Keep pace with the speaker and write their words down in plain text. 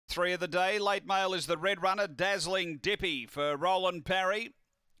3 of the day. Late mail is the red runner, Dazzling Dippy for Roland Parry.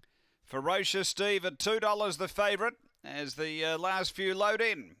 Ferocious Steve at $2 the favourite as the last few load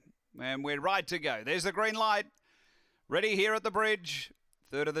in. And we're right to go. There's the green light. Ready here at the bridge.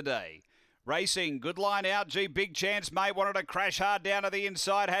 3rd of the day. Racing, good line out. Gee, Big Chance, mate, wanted to crash hard down to the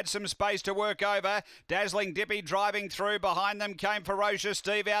inside. Had some space to work over. Dazzling Dippy driving through. Behind them came Ferocious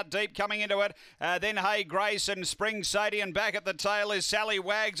Steve out deep coming into it. Then Hey Grace and Spring Sadie, and back at the tail is Sally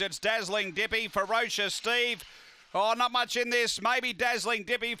Wags. It's Dazzling Dippy, Ferocious Steve. Oh, not much in this. Maybe Dazzling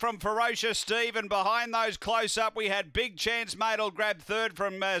Dippy from Ferocious Steve. And behind those close up, we had Big Chance Mate'll grab 3rd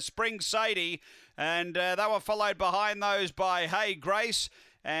from Spring Sadie. And they were followed behind those by Hey Grace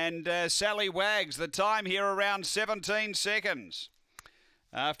and Sally Wags. The time here around 17 seconds.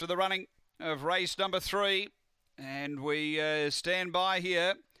 After the running of race number 3. And we stand by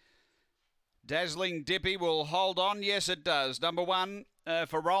here. Dazzling Dippy will hold on. Yes, it does. Number 1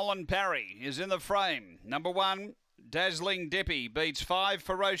 for Roland Parry is in the frame. Number 1, Dazzling Dippy beats 5,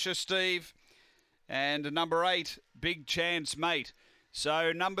 Ferocious Steve. And number 8, Big Chance Mate.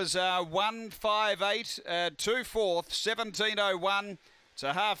 So numbers are 1, 5, 8, 2 4th, 1701. It's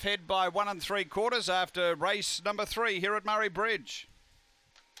a half head by 1 3/4 after race number 3 here at Murray-Bridge.